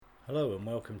Hello and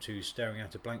welcome to Staring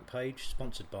at a Blank Page,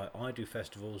 sponsored by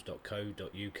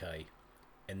idofestivals.co.uk.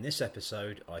 In this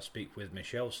episode I speak with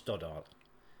Michele Stodart.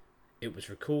 It was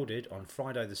recorded on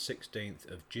Friday the 16th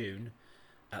of June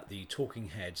at the Talking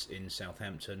Heads in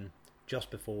Southampton, just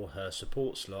before her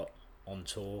support slot on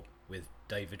tour with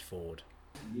David Ford.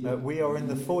 We are in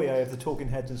the foyer of the Talking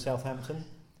Heads in Southampton.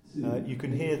 You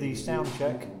can hear the sound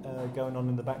check going on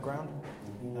in the background,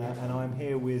 and I'm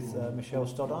here with Michele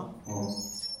Stodart.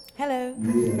 Hello.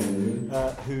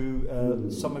 Who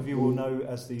some of you will know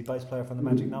as the bass player from the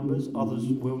Magic Numbers, others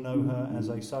will know her as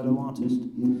a solo artist.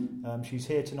 She's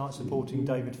here tonight supporting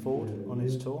David Ford on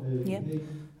his tour. Yep.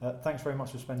 Thanks very much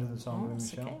for spending the time with me,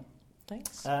 Michele. Okay.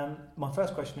 Thanks. My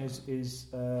first question is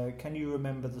can you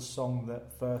remember the song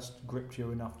that first gripped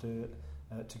you enough to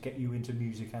get you into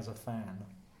music as a fan?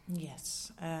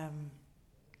 Yes. I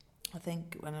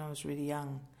think when I was really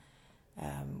young,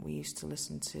 we used to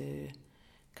listen to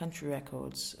country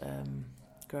records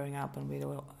growing up, and we'd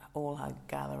all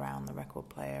gather around the record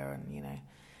player,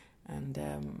 and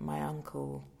my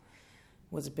uncle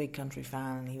was a big country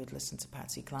fan, and he would listen to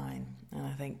Patsy Cline, and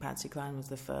I think Patsy Cline was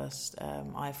the first.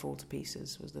 I Fall to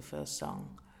Pieces was the first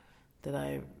song that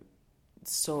I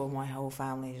saw. My whole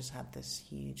family just had this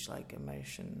huge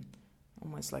emotion,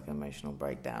 almost like an emotional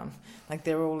breakdown, like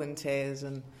they were all in tears,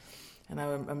 and I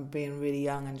remember being really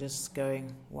young and just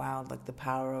going, wow, like the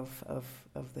power of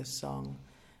this song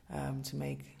to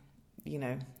make,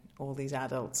 all these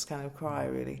adults kind of cry,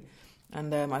 really.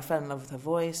 And I fell in love with her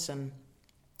voice and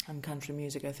country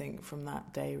music, I think, from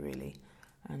that day, really.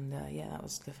 And, that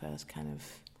was the first kind of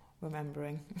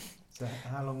remembering. So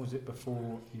how long was it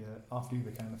before, after you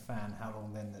became a fan, how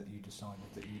long then that you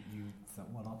decided that you thought,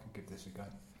 well, I could give this a go?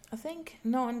 I think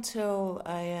not until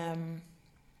I've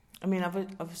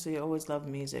obviously always loved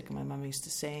music. My mum used to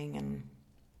sing, and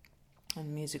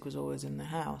music was always in the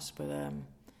house. But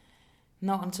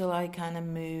not until I kind of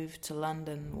moved to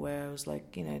London, where I was a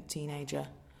teenager,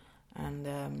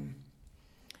 and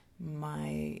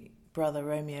my brother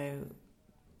Romeo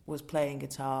was playing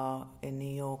guitar in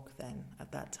New York then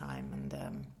at that time, and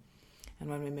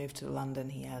when we moved to London,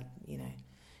 he had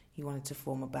he wanted to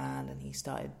form a band, and he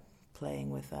started playing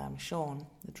with Sean,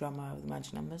 the drummer of the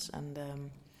Magic Numbers, and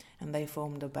they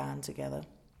formed a band together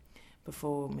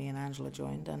before me and Angela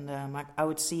joined. And I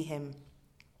would see him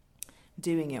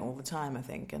doing it all the time, I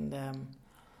think. And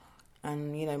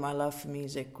my love for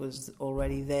music was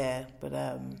already there, but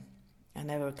I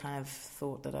never kind of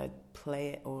thought that I'd play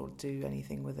it or do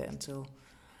anything with it until,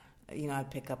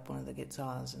 I'd pick up one of the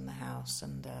guitars in the house,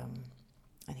 and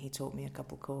he taught me a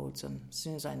couple chords. And as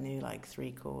soon as I knew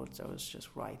 3 chords, I was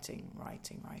just writing,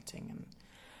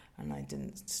 and I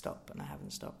didn't stop, and I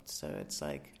haven't stopped. So it's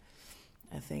I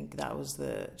think that was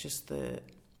the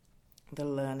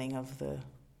learning of the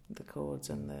chords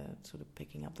and the sort of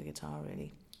picking up the guitar,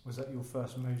 really. Was that your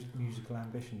first musical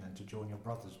ambition then, to join your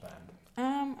brother's band?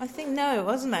 I think no, it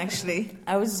wasn't actually.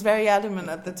 I was very adamant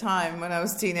at the time when I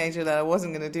was a teenager that I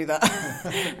wasn't going to do that.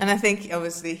 And I think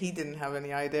obviously he didn't have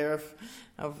any idea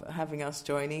of having us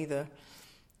join either.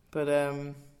 But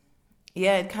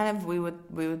it kind of we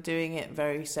were doing it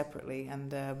very separately,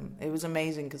 and it was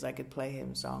amazing because I could play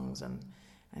him songs and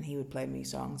he would play me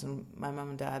songs, and my mum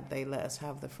and dad, they let us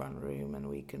have the front room, and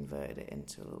we converted it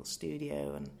into a little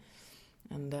studio,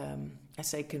 and I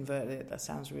say converted it, that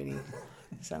sounds really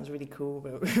cool,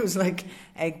 but it was like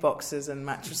egg boxes and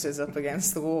mattresses up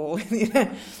against the wall,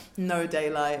 no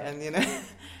daylight, and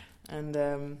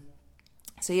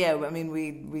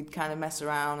we'd kind of mess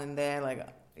around in there,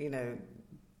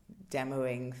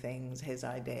 demoing things, his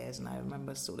ideas, and I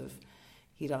remember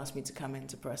he'd asked me to come in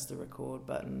to press the record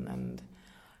button,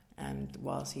 and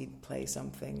whilst he'd play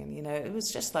something, and it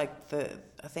was just I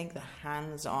think the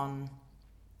hands-on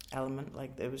element,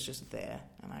 it was just there,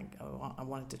 and I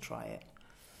wanted to try it,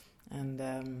 and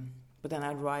but then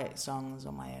I'd write songs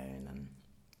on my own and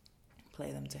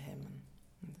play them to him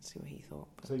and see what he thought.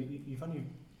 So you've only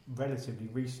relatively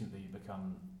recently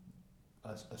become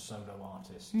a solo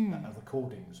artist, a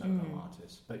recording solo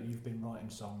artist, but you've been writing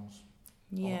songs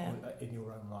in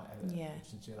your own right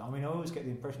since I always get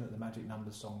the impression that the Magic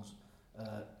Numbers songs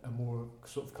are more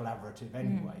sort of collaborative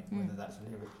anyway, whether that's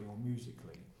lyrically or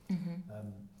musically.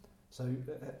 So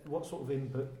what sort of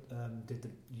input did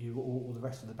you or the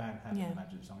rest of the band have in the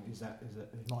Magic song? Is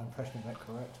my impression of that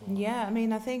correct? Or? Yeah,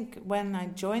 I think when I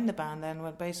joined the band then,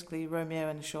 basically Romeo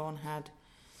and Sean had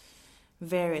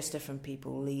various different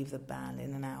people leave the band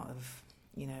in and out of,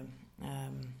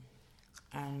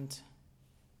 and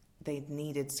they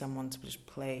needed someone to just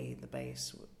play the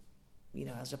bass,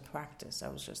 as a practice. I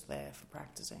was just there for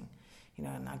practicing, you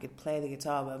know, and I could play the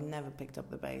guitar, but I've never picked up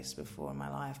the bass before in my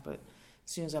life. But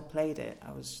as soon as I played it,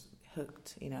 I was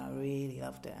hooked. You know, I really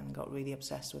loved it and got really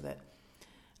obsessed with it,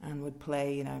 and would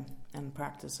play, you know, and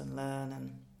practice and learn,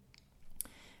 and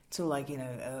till like, you know,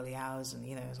 early hours, and,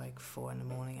 you know, it was like 4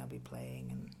 a.m. I'd be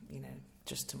playing, and, you know,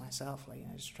 just to myself, like, you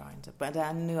know, just trying to. But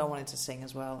I knew I wanted to sing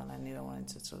as well, and I knew I wanted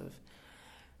to sort of.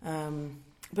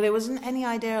 But it wasn't any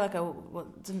idea, like, I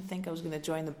didn't think I was going to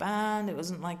join the band. It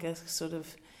wasn't like a sort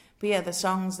of. But yeah, the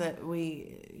songs that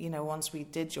we, you know, once we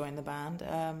did join the band,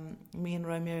 me and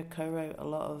Romeo co-wrote a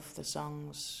lot of the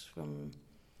songs from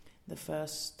the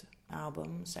first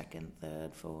album, second,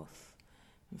 third, fourth,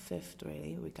 and fifth,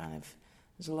 really. We kind of.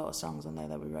 There's a lot of songs on there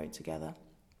that we wrote together.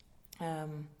 I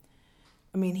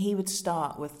mean, he would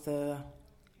start with the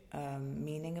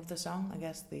meaning of the song, I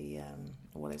guess, the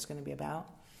what it's going to be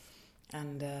about,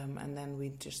 and then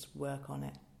we'd just work on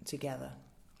it together,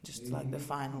 just like the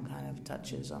final kind of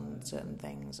touches on certain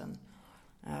things,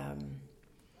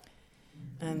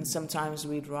 and sometimes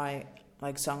we'd write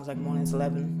like songs like Morning's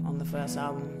 11 on the first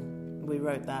album. We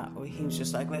wrote that. He was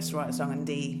just like, let's write a song in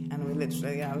D, and we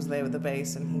literally, I was there with the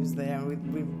bass and he was there,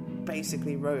 and we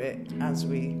basically wrote it as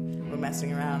we were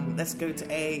messing around. Let's go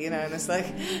to A, you know, and it's like,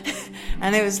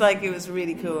 and it was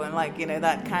really cool, and like, you know,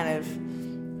 that kind of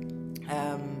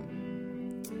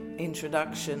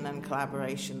introduction and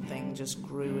collaboration thing just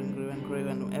grew and grew and grew,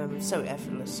 and it was so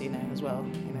effortless, you know, as well,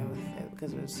 you know,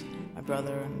 because it was my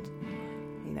brother, and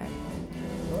you know.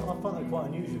 Well, I find that quite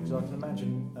unusual, because I can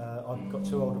imagine I've got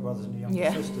 2 older brothers and a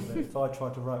younger sister, that if I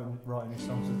tried to write any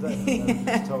songs with them, they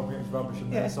just told me it was rubbish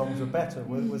and their songs were better.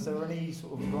 Was there any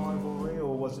sort of rivalry,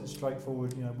 or was it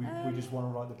straightforward, you know, we just want to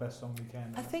write the best song we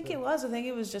can? I think it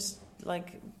was just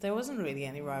like, there wasn't really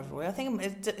any rivalry. I think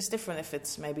it's different if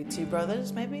it's maybe 2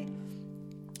 brothers, maybe.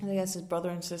 I guess it's brother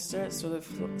and sister, it's sort of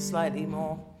slightly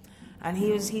more. And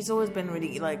he's always been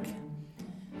really, like,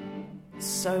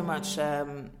 so much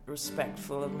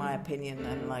respectful of my opinion,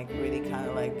 and like really kind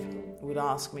of like would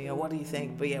ask me, oh, what do you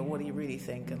think? But yeah, what do you really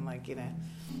think? And like, you know,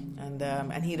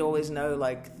 and he'd always know,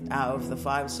 like, out of the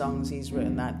 5 songs he's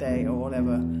written that day or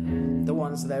whatever, the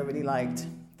ones that I really liked,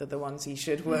 that the ones he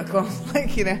should work on,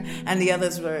 like, you know, and the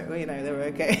others were, you know, they were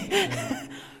okay.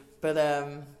 But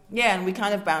yeah, and we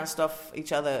kind of bounced off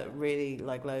each other really,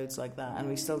 like, loads like that, and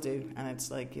we still do, and it's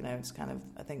like, you know, it's kind of,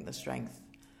 I think, the strength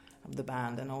of the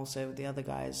band, and also the other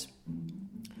guys,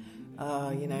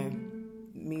 you know,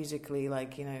 musically,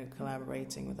 like, you know,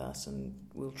 collaborating with us, and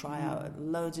we'll try out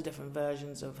loads of different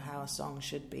versions of how a song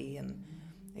should be, and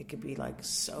it could be like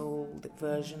soul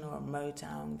version or a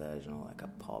Motown version or like a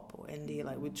pop or indie.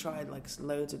 Like, we tried like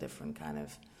loads of different kind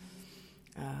of,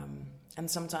 and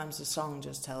sometimes the song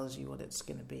just tells you what it's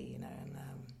going to be, you know,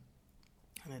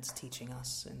 and it's teaching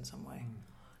us in some way.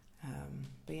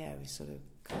 But yeah, we sort of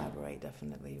collaborate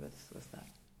definitely with that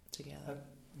together.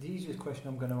 The easiest question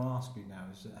I'm going to ask you now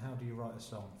is, how do you write a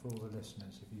song, for all the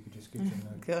listeners? If you could just give them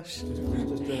just a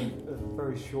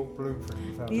very short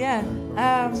blueprint of how to write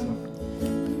a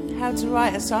song. How to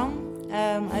write a song?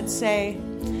 I'd say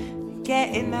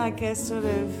get in like a sort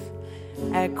of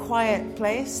a quiet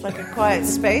place, like a quiet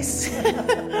space,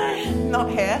 not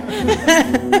here,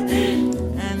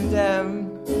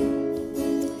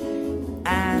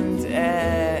 and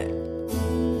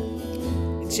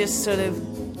just sort of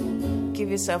give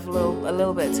yourself a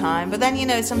little bit of time. But then, you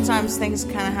know, sometimes things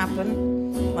kind of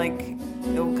happen, like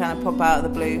it will kind of pop out of the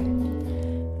blue.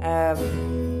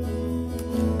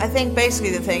 I think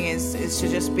basically the thing is to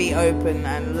just be open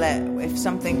and if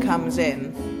something comes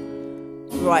in,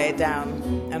 write it down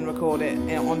and record it, you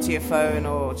know, onto your phone,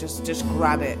 or just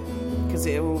grab it, because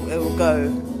it will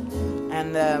go.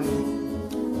 And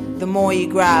the more you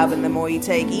grab and the more you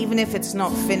take, even if it's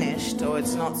not finished or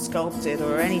it's not sculpted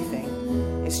or anything,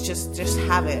 it's just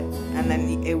have it, and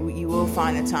then you will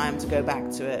find a time to go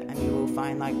back to it, and you will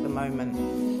find like the moment,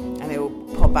 and it will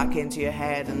pop back into your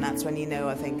head, and that's when you know,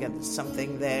 I think, there's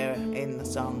something there in the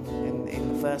song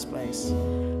in the first place.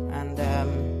 And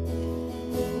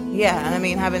yeah, and I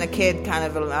mean, having a kid kind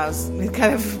of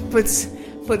puts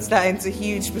that into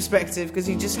huge perspective, because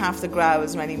you just have to grab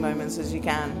as many moments as you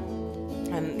can,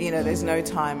 and you know, there's no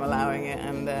time allowing it.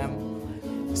 And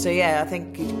so yeah, I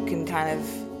think you can kind of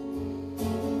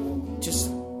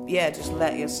just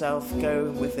let yourself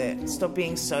go with it. Stop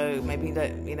being so, maybe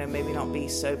not be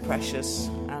so precious,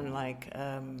 and like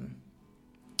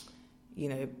you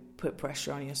know, put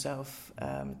pressure on yourself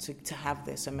to have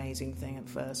this amazing thing at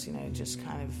first. You know, just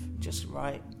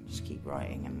write, just keep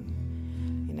writing,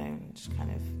 and you know, just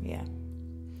kind of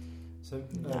So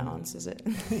that answers it.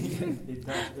 It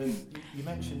does. You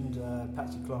mentioned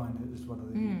Patsy Cline as one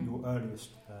of your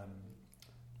earliest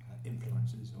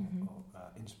influences or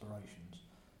inspirations.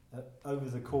 Over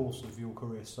the course of your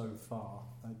career so far,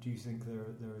 do you think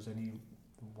there is any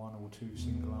one or two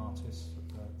single artists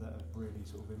that have really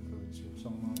sort of influenced your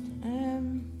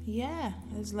songwriting? Yeah,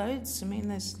 there's loads. I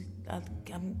mean,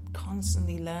 I'm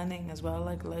constantly learning as well.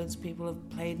 Like, loads of people have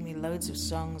played me loads of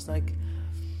songs like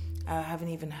I haven't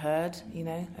even heard, you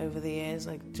know, over the years.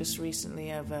 Like, just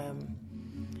recently I've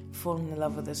fallen in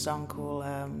love with a song called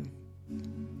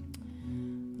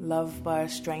Love by a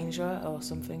Stranger or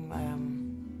something.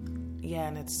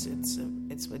 And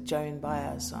it's a Joan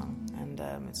Baez song, and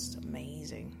it's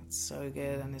amazing. It's so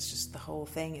good, and it's just the whole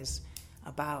thing is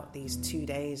about these 2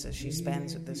 days that she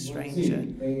spends with this stranger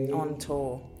on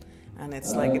tour, and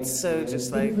it's like, it's so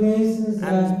just like,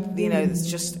 and you know, it's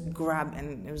just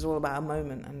and it was all about a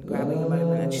moment and grabbing a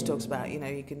moment, and she talks about, you know,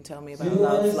 you can tell me about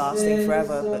love lasting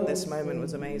forever, but this moment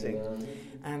was amazing.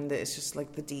 And it's just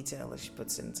like the detail that she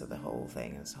puts into the whole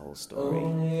thing, this whole story.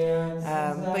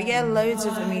 But yeah, loads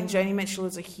of, I mean, Joni Mitchell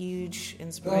is a huge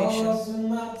inspiration.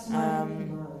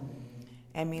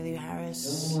 Emmylou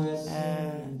Harris,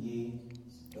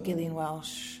 Gillian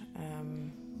Welsh,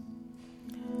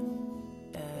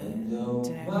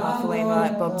 Martha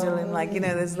Wainwright, Bob Dylan, like, you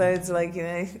know, there's loads, like, you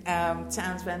know,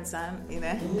 Townes Van Sant, you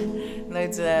know,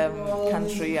 loads of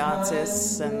country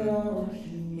artists,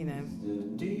 and, you know.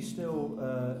 Do you still,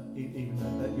 even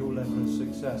at your level of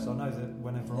success, I know that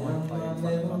whenever I play in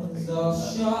front of other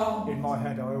people, in my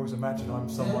head I always imagine I'm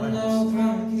someone else,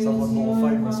 someone more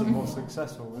famous and more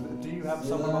successful. Do you have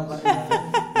someone like that?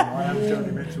 I am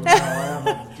Joni Mitchell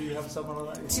now, do you have someone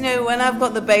like that? Do you know, when I've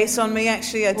got the bass on me,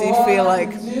 actually, I do feel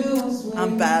like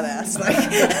I'm badass.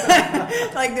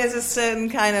 Like, like there's a certain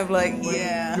kind of like,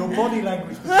 yeah. Your body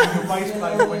language between your bass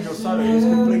playing and when you're soloing is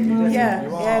completely different.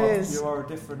 Yeah, it is. You are a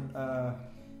different... a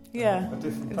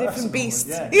different beast.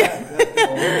 Yeah.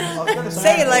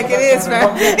 Say it like it is,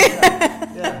 man.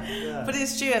 Yeah. But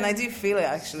it's true, and I do feel it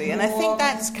actually, and I think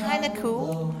that's kind of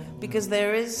cool because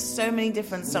there is so many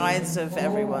different sides of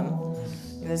everyone.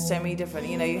 There's so many different,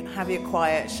 you know, you have your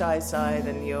quiet, shy side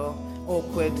and your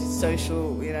awkward,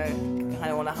 social, you know,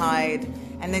 kind of want to hide,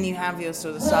 and then you have your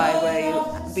sort of side where you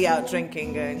be out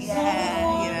drinking, going,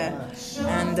 yeah, you know,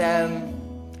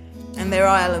 and there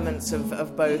are elements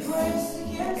of both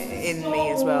in me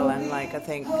as well, and like I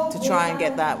think to try and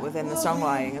get that within the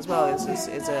songwriting as well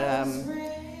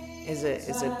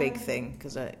is a big thing,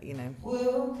 because you know,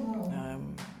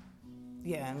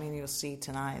 I mean, you'll see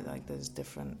tonight, like there's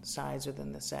different sides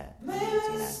within the set, you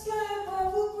know.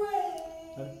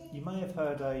 You may have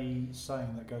heard a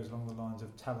saying that goes along the lines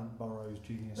of talent borrows,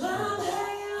 genius steals.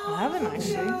 I haven't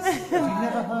actually. Have you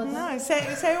never heard that? No, say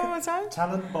it one more time.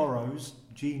 Talent borrows,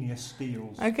 genius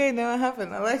steals. Okay, no, I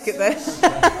haven't. I like it though.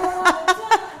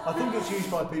 I think it's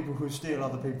used by people who steal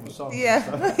other people's songs. Yeah.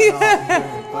 But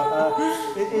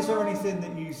is there anything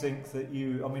that you think that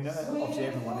you... I mean, obviously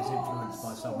everyone is influenced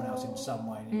by someone else in some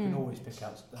way, and you can always pick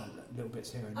out little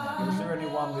bits here and there. But is there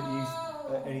anyone that you...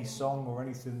 any song or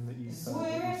anything that you've heard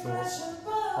that you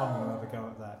thought, I'm going to have a go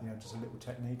at that? You know, just a little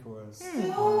technique or a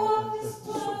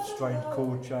sort of strange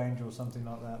chord change or something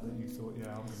like that you thought, yeah,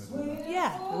 I'm going to do that?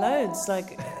 Yeah, loads.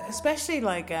 Like, especially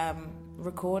like...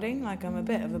 recording, like I'm a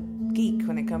bit of a geek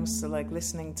when it comes to like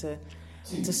listening to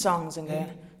songs and going,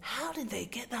 how did they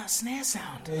get that snare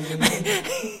sound?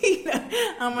 You know,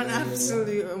 I'm an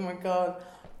absolute, oh my god.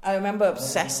 I remember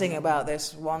obsessing about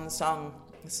this one song.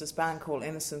 It's this band called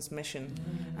Innocence Mission,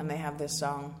 and they have this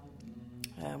song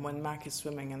when Mac is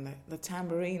swimming, and the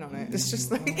tambourine on it. It's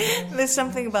just like, there's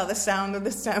something about the sound of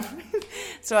this tambourine.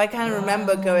 So I kind of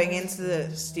remember going into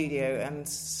the studio and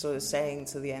sort of saying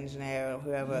to the engineer or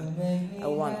whoever, I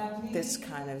want this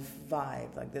kind of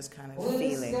vibe, like this kind of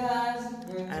feeling.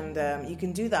 And you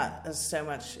can do that as so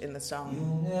much in the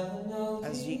song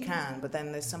as you can, but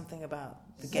then there's something about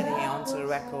getting it onto the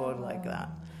record like that.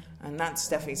 And that's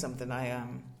definitely something I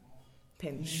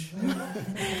pinch.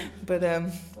 But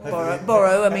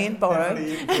borrow.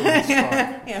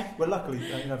 Yeah. Well, luckily,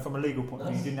 you know, from a legal point of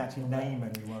view, you didn't actually name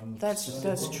anyone. That's true.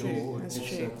 That's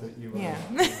true. That you were, yeah.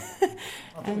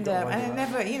 And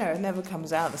it never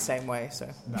comes out the same way. So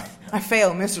no. I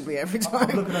fail miserably every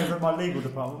time. I'm looking over at my legal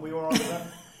department. We all right with that?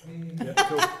 Yeah,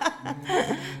 cool.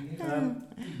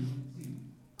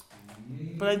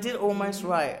 But I did almost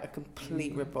write a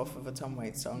complete rip-off of a Tom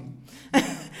Waits song.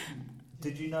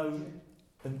 Did you know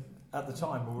at the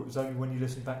time, or it was only when you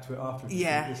listened back to it afterwards?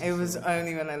 Yeah, it was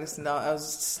only when I listened out. I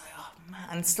was just like, oh man.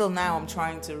 And still now I'm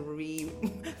trying to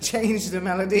change the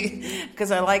melody,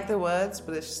 because I like the words,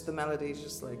 but it's just the melody is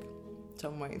just like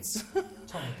Tom Waits.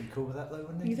 Tom would be cool with that though,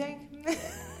 wouldn't he? You think? He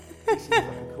seems like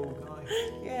a cool guy.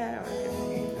 Yeah, I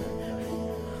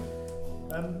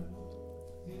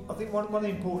I think one of the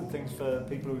important things for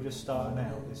people who are just starting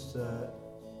out is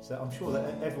that I'm sure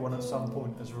that everyone at some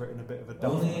point has written a bit of a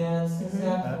duffer,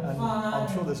 and I'm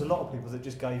sure there's a lot of people that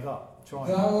just gave up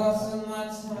trying.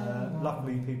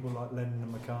 Luckily, people like Lennon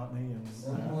and McCartney and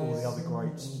all the other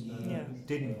greats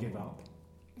didn't give up.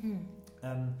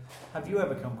 Have you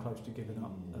ever come close to giving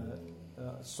up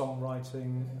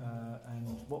songwriting? And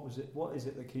what is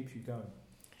it that keeps you going?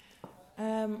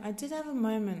 I did have a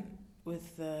moment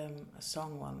with a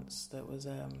song once that was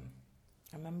I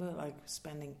remember like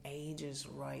spending ages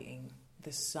writing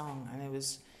this song, and it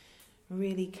was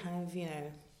really kind of,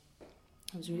 it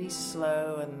was really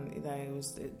slow, and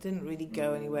it didn't really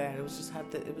go anywhere. It was just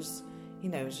it was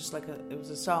just like it was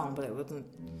a song, but it wasn't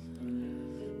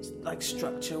like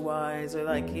structure wise or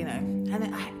like,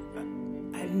 and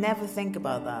I never think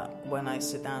about that when I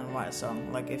sit down and write a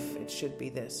song, like if it should be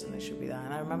this and it should be that.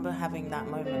 And I remember having that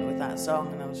moment with that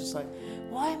song, and I was just like,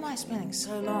 why am I spending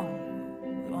so long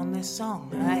on this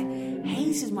song? And I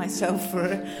hated myself for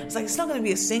it. I was like, it's not going to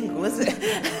be a single, is it?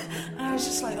 And I was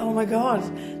just like, oh my god,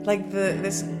 like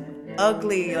this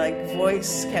ugly like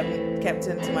voice crept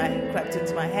into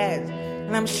my head,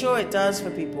 and I'm sure it does for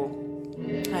people.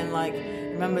 And like,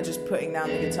 I remember just putting down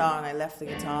the guitar, and I left the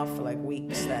guitar for like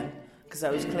weeks then, because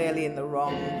I was clearly in the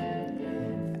wrong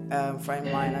frame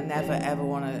of mind. I never ever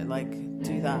want to like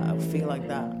do that or feel like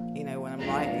that, when I'm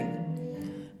writing.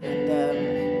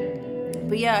 And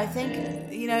but yeah, I think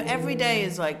every day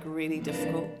is like really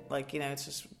difficult. Like it's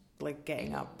just like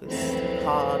getting up is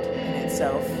hard in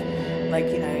itself. Like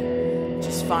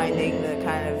just finding the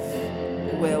kind of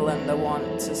will and the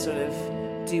want to sort of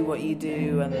do what you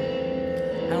do,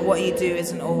 and what you do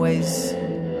isn't always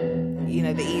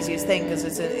the easiest thing, because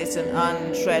it's an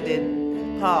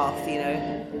untreaded path,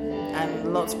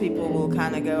 and lots of people will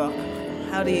kind of go, oh,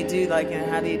 how do you do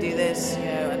how do you do this,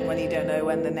 and when you don't know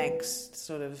when the next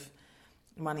sort of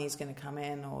money is going to come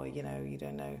in, or you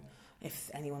don't know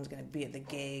if anyone's going to be at the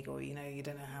gig, or you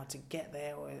don't know how to get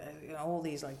there, or all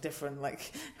these like different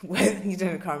like where you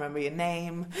can't remember your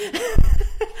name,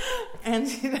 and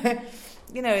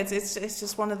it's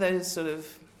just one of those sort of,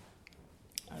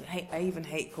 I even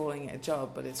hate calling it a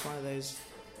job, but it's one of those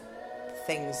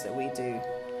things that we do,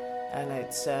 and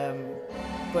it's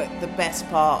but the best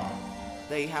part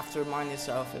that you have to remind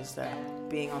yourself is that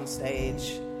being on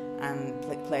stage and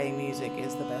playing music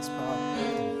is the best part.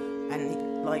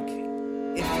 And like,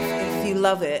 if you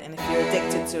love it and if you're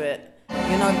addicted to it,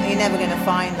 you're never going to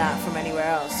find that from anywhere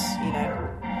else,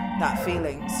 that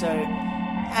feeling. So,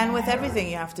 and with everything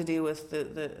you have to deal with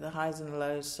the highs and the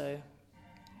lows, so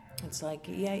it's like,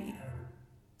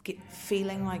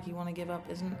 feeling like you want to give up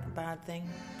isn't a bad thing,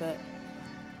 but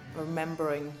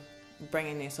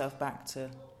bringing yourself back to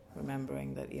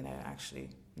remembering that, actually,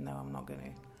 no, I'm not going to,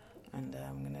 and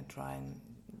I'm going to try and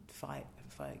fight,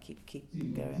 keep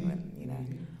going,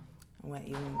 when,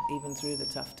 even through the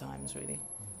tough times, really.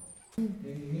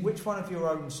 Which one of your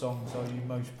own songs are you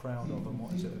most proud of, and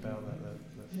what is it about that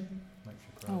makes you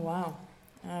proud? Oh, wow.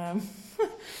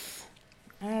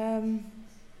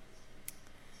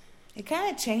 It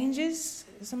kind of changes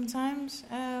sometimes.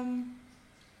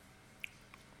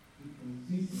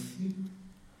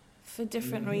 For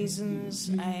different reasons.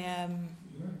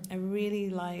 I really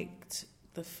liked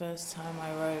the first time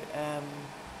I wrote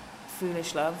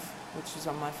Foolish Love, which was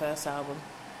on my first album,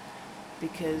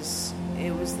 because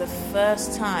it was the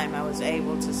first time I was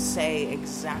able to say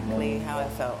exactly how I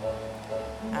felt.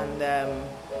 And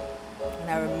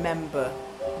I remember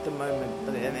the moment,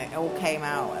 and it all came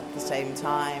out at the same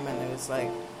time, and it was like,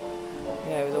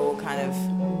 it was all kind of,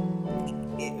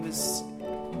 it was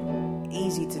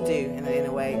easy to do in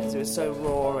a way, because it was so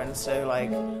raw and so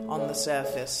like on the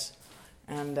surface,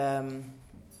 and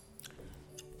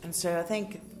so I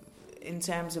think in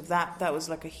terms of that was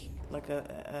like a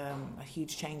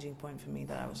huge changing point for me,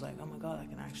 that I was like, oh my god, I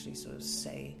can actually sort of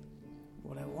say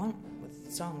what I want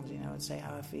with songs, and say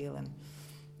how I feel,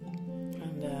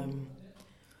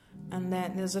 and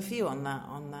then there's a few on that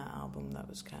album that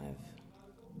was kind of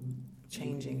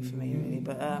changing for me, really.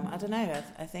 But I don't know.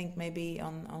 I think maybe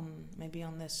on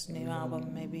this new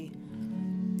album, maybe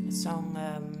a song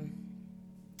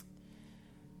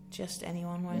Just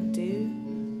Anyone Won't Do.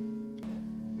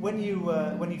 When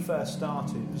you first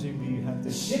started, presumably you had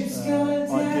this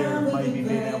idea of maybe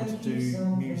being able to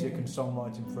do music and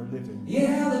songwriting for a living.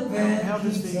 How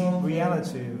does the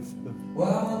reality of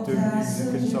doing music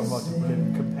and songwriting for a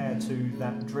living compare to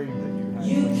that dream that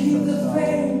you had when you first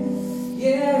started?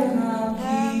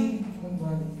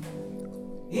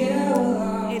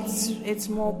 It's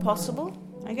more possible,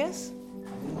 I guess,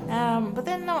 but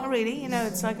then not really.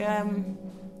 It's like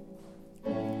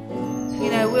you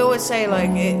know, we always say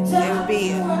like it's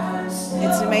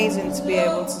amazing to be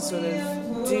able to sort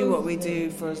of do what we do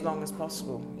for as long as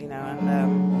possible, you know, and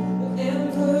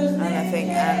I think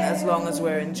as long as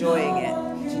we're enjoying it,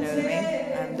 do you know what I mean?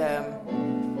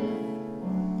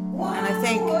 And I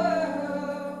think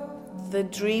the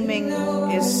dreaming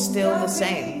is still the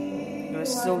same. We're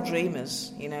still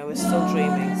dreamers, you know. We're still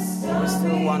dreaming. We're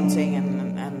still wanting and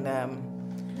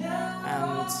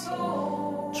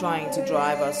trying to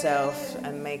drive ourselves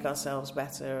and make ourselves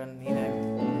better, and you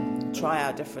know, try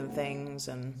out different things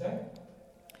and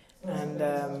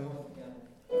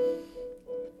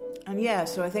yeah.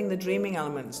 So I think the dreaming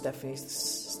element definitely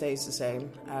stays the same.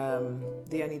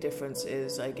 The only difference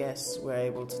is, I guess, we're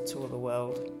able to tour the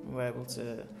world. We're able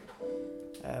to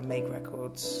make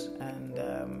records and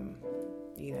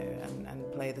you know,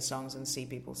 and play the songs and see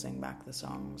people sing back the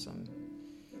songs, and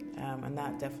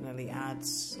that definitely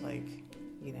adds, like,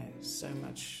 you know, so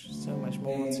much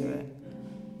more to it.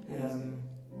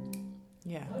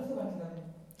 Yeah,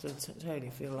 so totally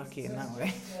feel lucky in that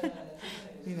way.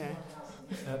 You know.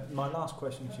 My last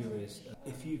question to you is,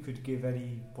 if you could give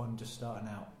anyone just starting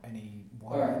out any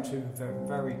one or two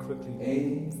very quick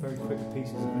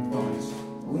pieces of advice,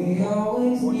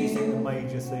 what do you think the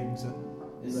major things that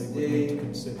they would need to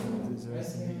consider? Is there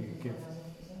anything that you could give?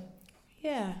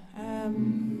 Yeah,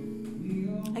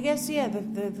 I guess, yeah,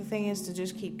 the thing is to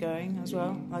just keep going as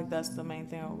well. Like, that's the main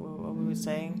thing what we were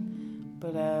saying.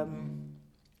 But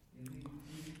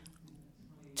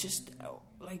just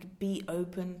like be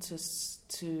open to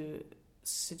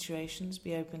situations,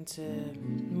 be open to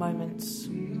moments,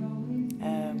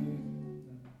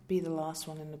 be the last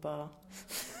one in the bar.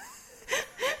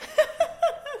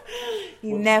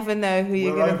 You never know who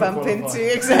you're going to bump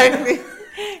into. Exactly.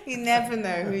 You never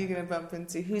know who you're going to bump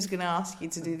into, who's going to ask you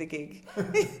to do the gig.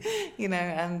 You know,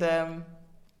 and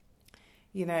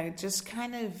you know, just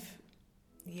kind of,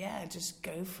 yeah, just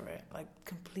go for it. Like,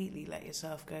 completely let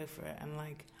yourself go for it, and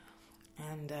like,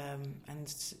 and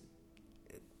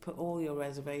put all your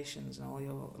reservations and all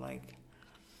your, like,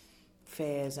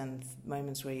 fears and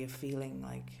moments where you're feeling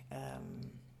like,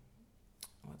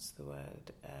 what's the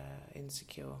word,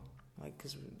 insecure, like,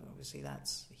 because obviously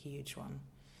that's a huge one,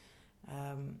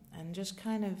 and just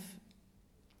kind of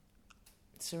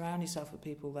surround yourself with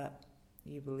people that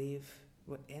you believe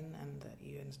in and that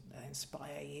you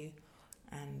inspire you,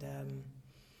 and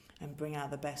bring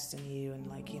out the best in you, and,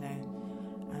 like, you know,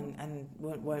 and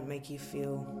won't make you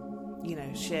feel, you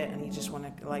know, shit, and you just want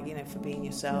to, like, you know, for being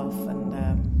yourself, and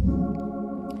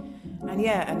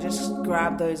yeah, and just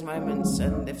grab those moments,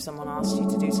 and if someone asks you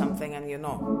to do something and you're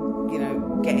not, you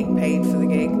know, getting paid for the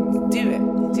gig, do it.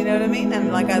 Do you know what I mean?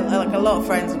 And like, like a lot of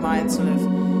friends of mine sort of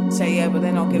say, yeah, but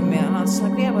they're not giving me it, and I was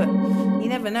like, yeah, but you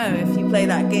never know, if you play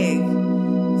that gig,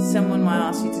 someone might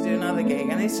ask you to do another gig,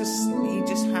 and it's just, you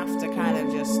just have to kind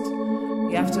of just,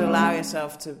 you have to allow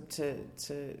yourself to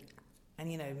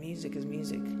and, you know, music is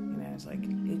music, you know, it's like,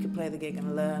 you could play the gig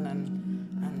and learn and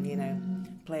you know,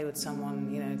 play with someone,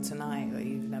 you know, tonight that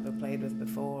you've never played with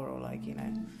before, or, like, you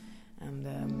know, and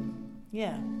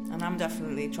yeah, and I'm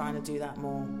definitely trying to do that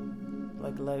more,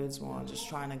 like, loads more, just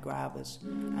trying to grab us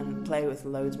and play with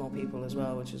loads more people as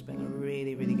well, which has been a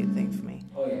really, really good thing for me.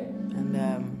 Oh yeah. And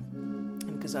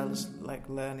because I was, like,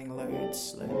 learning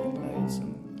loads,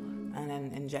 and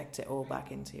then inject it all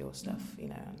back into your stuff, you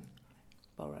know, and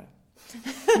borrow.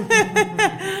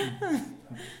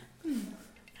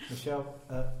 Michele,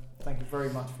 thank you very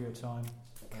much for your time.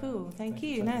 Cool, thank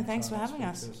you. No, thanks for having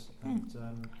us.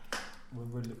 And we're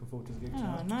really looking forward to the gig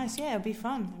tonight. Oh, nice. Yeah, it'll be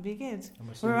fun. It'll be good.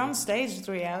 We're on stage for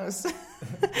 3 hours.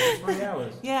 3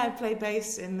 hours? Yeah, I play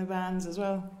bass in the bands as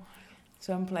well.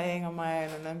 So I'm playing on my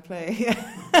own and then play.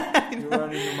 You're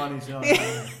earning your money tonight.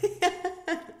 Yeah.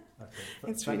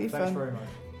 Okay. It's really fun. Thanks very much.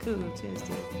 Cool, cheers,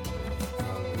 dude.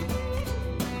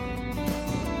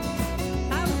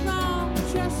 How long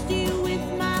trust you?